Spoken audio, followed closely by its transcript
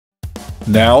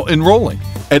Now enrolling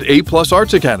at A+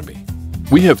 Arts Academy.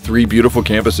 We have 3 beautiful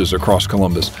campuses across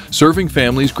Columbus, serving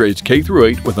families grades K through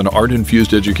 8 with an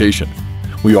art-infused education.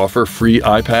 We offer free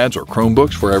iPads or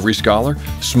Chromebooks for every scholar,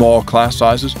 small class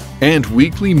sizes, and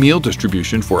weekly meal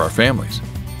distribution for our families.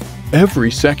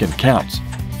 Every second counts.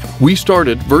 We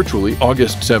started virtually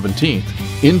August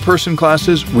 17th. In-person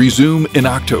classes resume in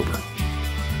October.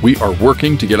 We are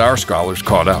working to get our scholars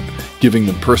caught up, giving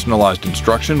them personalized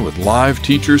instruction with live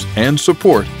teachers and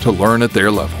support to learn at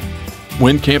their level.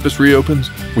 When campus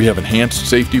reopens, we have enhanced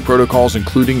safety protocols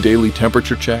including daily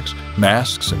temperature checks,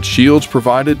 masks and shields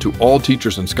provided to all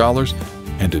teachers and scholars,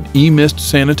 and an e-mist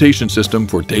sanitation system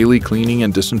for daily cleaning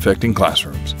and disinfecting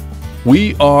classrooms.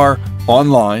 We are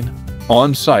online,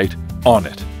 on-site, on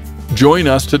it. Join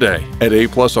us today at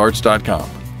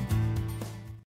aplusarts.com.